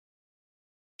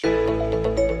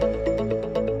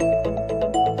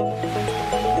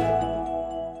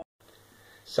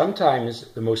Sometimes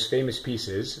the most famous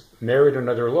pieces merit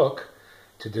another look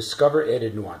to discover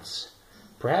added nuance.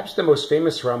 Perhaps the most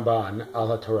famous Ramban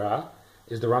al Torah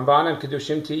is the Ramban on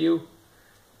Kedoshim to you.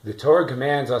 The Torah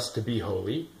commands us to be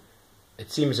holy. It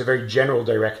seems a very general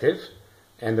directive,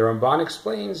 and the Ramban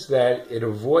explains that it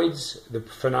avoids the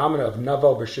phenomena of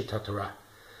naval b'shit HaTorah,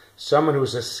 someone who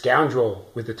is a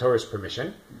scoundrel with the Torah's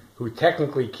permission, who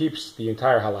technically keeps the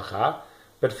entire halacha,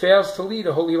 but fails to lead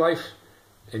a holy life,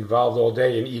 involved all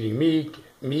day in eating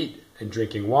meat and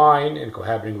drinking wine and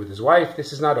cohabiting with his wife.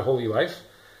 This is not a holy life,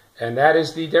 and that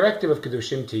is the directive of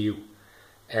Kedoshim to you.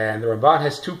 And the Ramban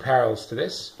has two parallels to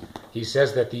this. He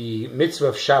says that the mitzvah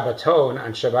of Shabbaton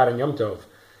on Shabbat and Yom Tov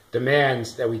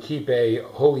demands that we keep a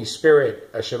holy spirit,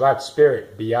 a Shabbat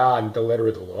spirit, beyond the letter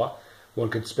of the law. One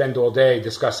could spend all day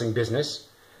discussing business,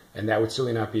 and that would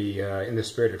certainly not be in the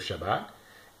spirit of Shabbat.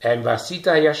 And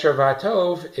Vasita Yashar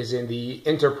V'Hatov is in the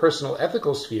interpersonal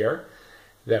ethical sphere,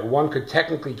 that one could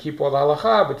technically keep all the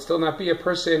halacha, but still not be a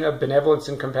person of benevolence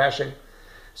and compassion.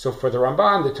 So for the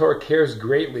Ramban, the Torah cares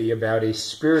greatly about a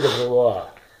spirit of the law,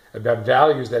 about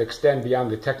values that extend beyond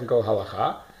the technical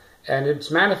halacha, and it's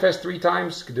manifest three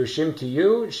times: Kedoshim to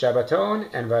you, Shabbaton,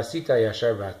 and Vasita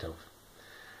Yashar V'Hatov.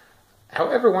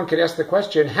 However, one could ask the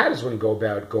question, how does one go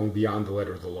about going beyond the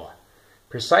letter of the law?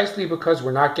 Precisely because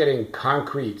we're not getting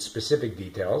concrete, specific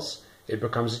details, it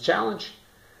becomes a challenge.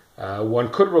 One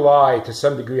could rely to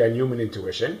some degree on human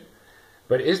intuition,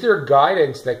 but is there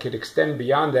guidance that could extend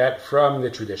beyond that from the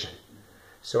tradition?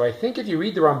 So I think if you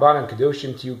read the Ramban on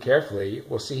Kedoshim to you carefully,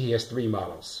 we'll see he has three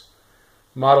models.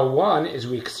 Model one is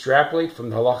we extrapolate from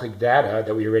the halachic data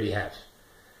that we already have.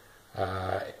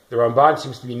 The Ramban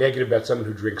seems to be negative about someone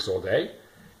who drinks all day.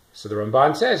 So the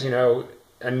Ramban says,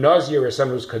 a Nazir is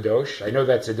someone who's Kadosh. I know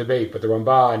that's a debate, but the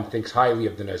Ramban thinks highly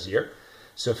of the Nazir.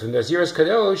 So if the Nazir is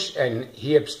Kadosh and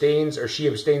he abstains or she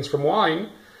abstains from wine,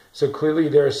 so clearly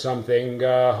there is something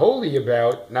holy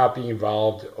about not being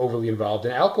overly involved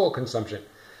in alcohol consumption.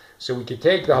 So we could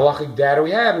take the halachic data we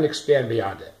have and expand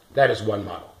beyond it. That is one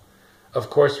model.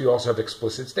 Of course, we also have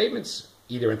explicit statements,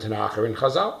 either in Tanakh or in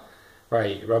Chazal.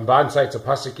 Right, Ramban cites a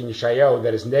pasuk in Yeshayahu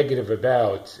that is negative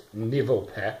about nivel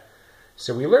peh.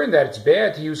 So we learn that it's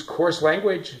bad to use coarse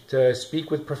language, to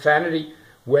speak with profanity,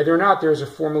 whether or not there is a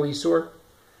formal isur.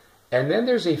 And then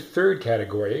there's a third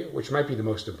category, which might be the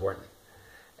most important.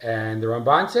 And the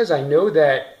Ramban says, I know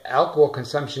that alcohol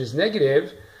consumption is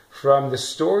negative from the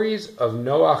stories of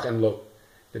Noach and Lot,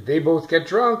 that they both get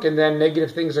drunk and then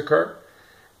negative things occur.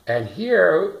 And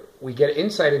here we get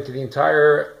insight into the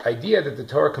entire idea that the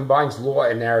Torah combines law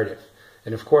and narrative.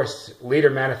 And of course,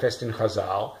 later manifest in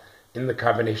Chazal, in the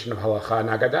combination of halacha and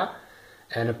agadah.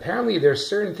 And apparently there are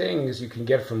certain things you can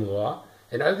get from law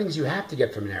and other things you have to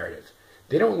get from narrative.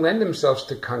 They don't lend themselves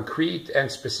to concrete and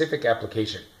specific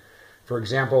application. For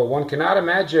example, one cannot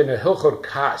imagine a hilchot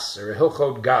kas or a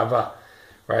hilchot gava,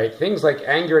 right? Things like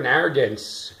anger and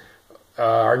arrogance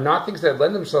are not things that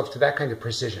lend themselves to that kind of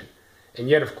precision. And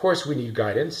yet, of course, we need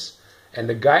guidance. And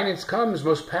the guidance comes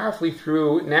most powerfully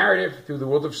through narrative, through the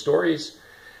world of stories.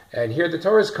 And here the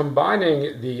Torah is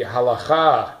combining the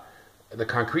halacha, the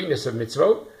concreteness of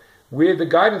mitzvot, with the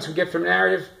guidance we get from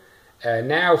narrative. And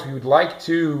now, if you would like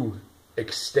to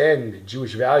extend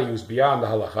Jewish values beyond the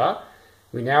halacha,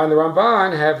 we now in the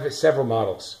Ramban have several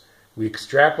models. We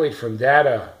extrapolate from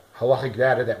data, halachic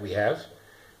data that we have.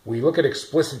 We look at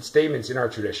explicit statements in our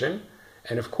tradition.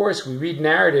 And of course, we read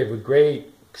narrative with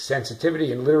great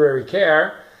sensitivity and literary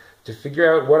care to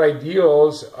figure out what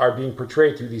ideals are being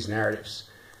portrayed through these narratives.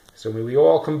 So when we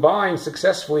all combine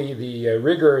successfully the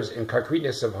rigors and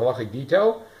concreteness of halachic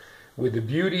detail with the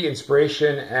beauty,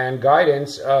 inspiration, and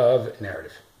guidance of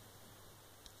narrative.